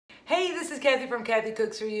Hey, this is Kathy from Kathy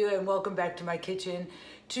Cooks For You, and welcome back to my kitchen.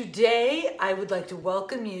 Today, I would like to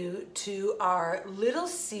welcome you to our little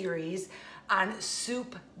series on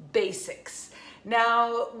soup basics.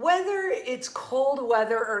 Now, whether it's cold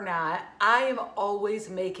weather or not, I am always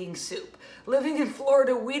making soup. Living in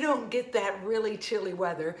Florida, we don't get that really chilly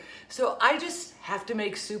weather, so I just have to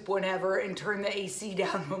make soup whenever and turn the AC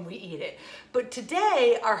down when we eat it. But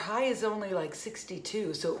today, our high is only like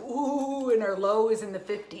 62, so ooh, and our low is in the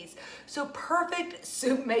 50s. So perfect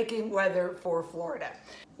soup making weather for Florida.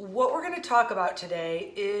 What we're gonna talk about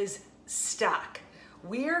today is stock.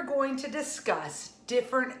 We are going to discuss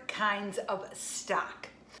different kinds of stock.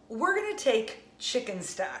 We're gonna take chicken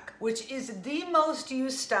stock, which is the most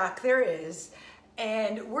used stock there is,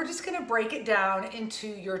 and we're just gonna break it down into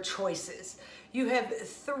your choices. You have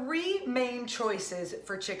three main choices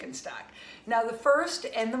for chicken stock. Now, the first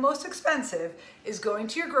and the most expensive is going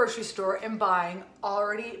to your grocery store and buying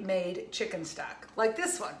already made chicken stock, like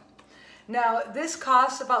this one. Now, this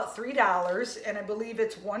costs about $3, and I believe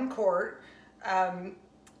it's 1 quart,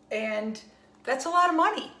 and that's a lot of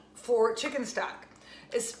money for chicken stock,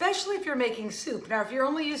 especially if you're making soup. Now, if you're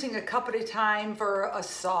only using a cup at a time for a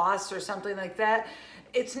sauce or something like that,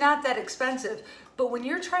 it's not that expensive. But when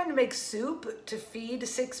you're trying to make soup to feed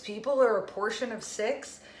 6 people or a portion of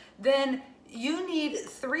 6, then you need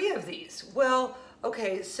 3 of these. Well,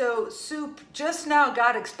 okay, so soup just now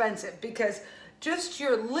got expensive because just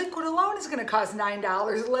your liquid alone is gonna cost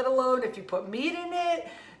 $9, let alone if you put meat in it,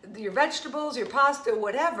 your vegetables, your pasta,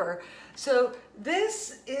 whatever. So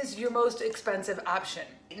this is your most expensive option.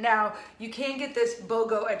 Now, you can get this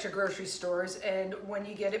BOGO at your grocery stores, and when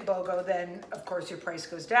you get it BOGO, then of course your price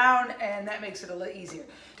goes down, and that makes it a little easier.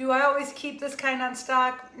 Do I always keep this kind on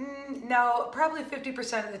stock? No, probably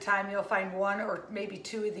 50% of the time you'll find 1 or maybe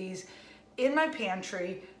 2 of these in my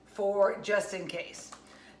pantry for just in case.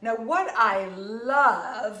 Now, what I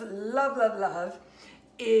love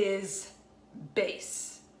is base.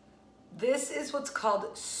 This is what's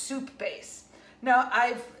called soup base. Now,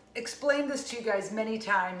 I've explained this to you guys many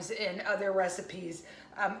times in other recipes,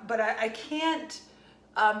 but I can't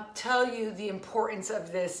tell you the importance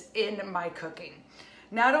of this in my cooking.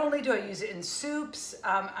 Not only do I use it in soups,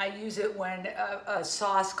 I use it when a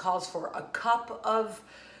sauce calls for a cup of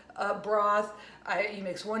broth. You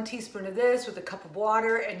mix 1 teaspoon of this with a cup of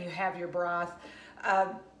water and you have your broth.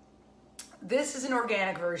 This is an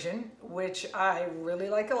organic version, which I really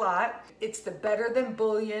like a lot. It's the Better Than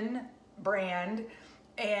Bouillon brand,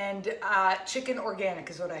 and chicken organic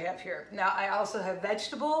is what I have here. Now, I also have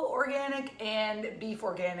vegetable organic and beef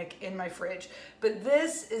organic in my fridge, but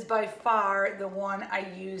this is by far the one I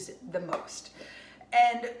use the most.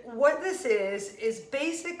 And what this is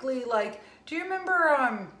basically like, do you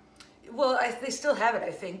remember, they still have it, I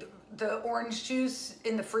think, the orange juice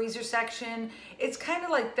in the freezer section? It's kind of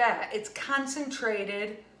like that. It's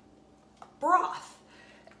concentrated broth,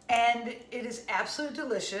 and it is absolutely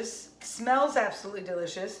delicious, smells absolutely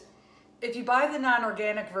delicious. If you buy the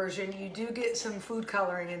non-organic version, you do get some food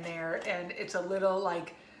coloring in there, and it's a little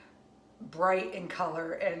like bright in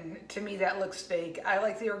color, and to me that looks fake. I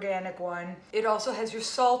like the organic one. It also has your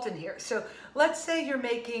salt in here. So let's say you're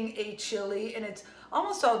making a chili and it's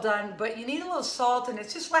almost all done, but you need a little salt and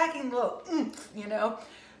it's just lacking a little oomph, you know?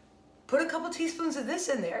 Put a couple teaspoons of this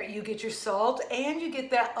in there. You get your salt and you get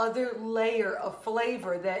that other layer of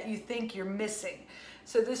flavor that you think you're missing.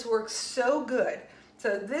 So this works so good.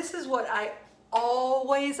 So this is what I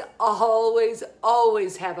always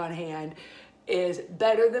have on hand, is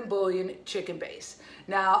Better Than Bouillon chicken base.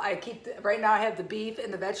 Now, right now I have the beef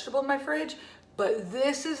and the vegetable in my fridge, but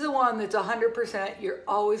this is the one that's 100% you're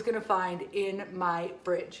always gonna find in my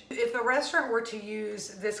fridge. If a restaurant were to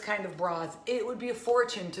use this kind of broth, it would be a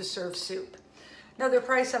fortune to serve soup. Now, there are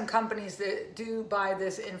probably some companies that do buy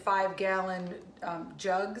this in 5-gallon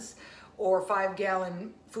jugs or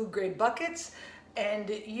 5-gallon food grade buckets and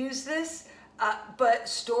use this, but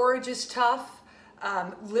storage is tough.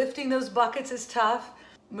 Lifting those buckets is tough.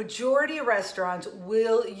 Majority of restaurants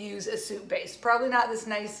will use a soup base. Probably not this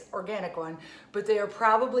nice organic one, but they are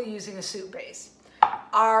probably using a soup base.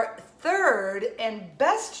 Our third and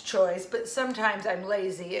best choice, but sometimes I'm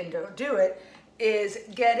lazy and don't do it, is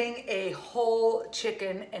getting a whole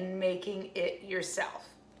chicken and making it yourself.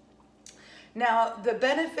 Now, the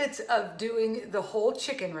benefits of doing the whole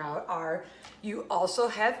chicken route are you also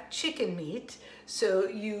have chicken meat, so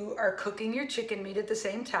you are cooking your chicken meat at the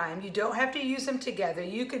same time. You don't have to use them together.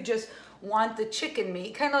 You could just want the chicken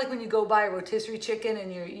meat, kind of like when you go buy a rotisserie chicken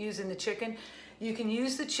and you're using the chicken. You can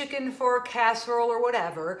use the chicken for a casserole or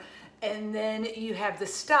whatever, and then you have the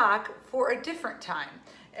stock for a different time.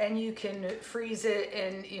 and you can freeze it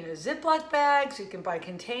in, you know, Ziploc bags. You can buy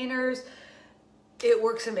containers. It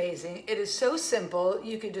works amazing. It is so simple.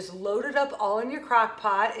 You can just load it up all in your crock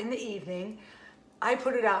pot in the evening. I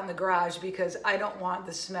put it out in the garage because I don't want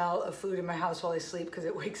the smell of food in my house while I sleep because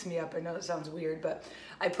it wakes me up. I know it sounds weird, but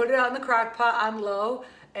I put it out in the crock pot on low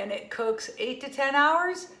and it cooks 8 to 10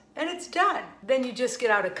 hours and it's done. Then you just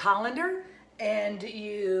get out a colander and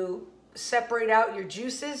you separate out your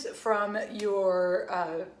juices from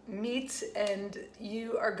your meats and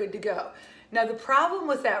you are good to go. Now the problem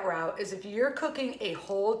with that route is if you're cooking a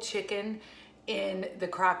whole chicken in the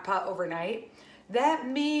crock pot overnight, that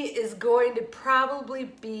meat is going to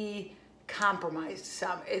probably be compromised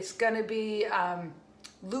some. It's gonna be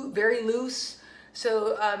very loose,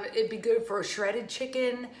 so it'd be good for a shredded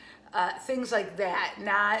chicken, things like that.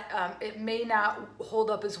 It may not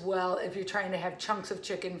hold up as well if you're trying to have chunks of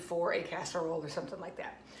chicken for a casserole or something like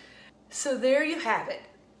that. So there you have it.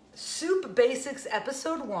 Soup Basics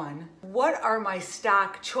Episode 1. What are my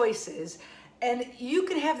stock choices? And you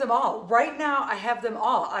can have them all. Right now, I have them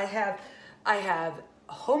all. I have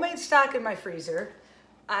homemade stock in my freezer.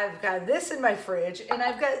 I've got this in my fridge, and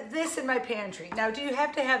I've got this in my pantry. Now, do you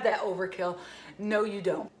have to have that overkill? No, you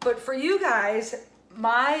don't. But for you guys,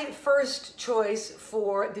 my first choice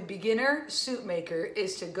for the beginner soup maker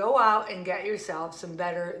is to go out and get yourself some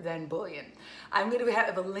Better Than bouillon. I'm going to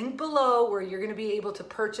have a link below where you're going to be able to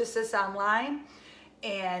purchase this online,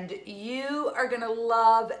 and you are going to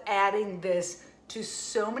love adding this to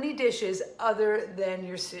so many dishes other than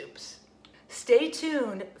your soups. Stay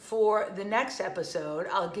tuned for the next episode.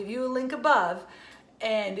 I'll give you a link above,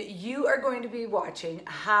 and you are going to be watching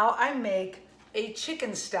how I make a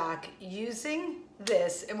chicken stock using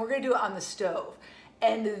this, and we're gonna do it on the stove.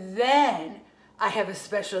 And then I have a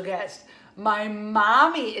special guest. My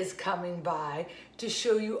mommy is coming by to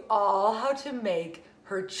show you all how to make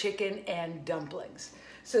her chicken and dumplings.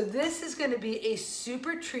 So this is gonna be a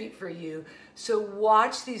super treat for you. So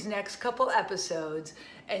watch these next couple episodes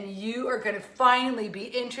and you are gonna finally be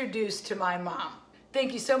introduced to my mom.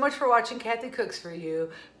 Thank you so much for watching Kathy Cooks For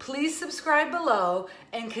You. Please subscribe below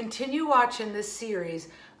and continue watching this series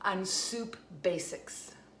on Soup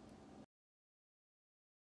Basics.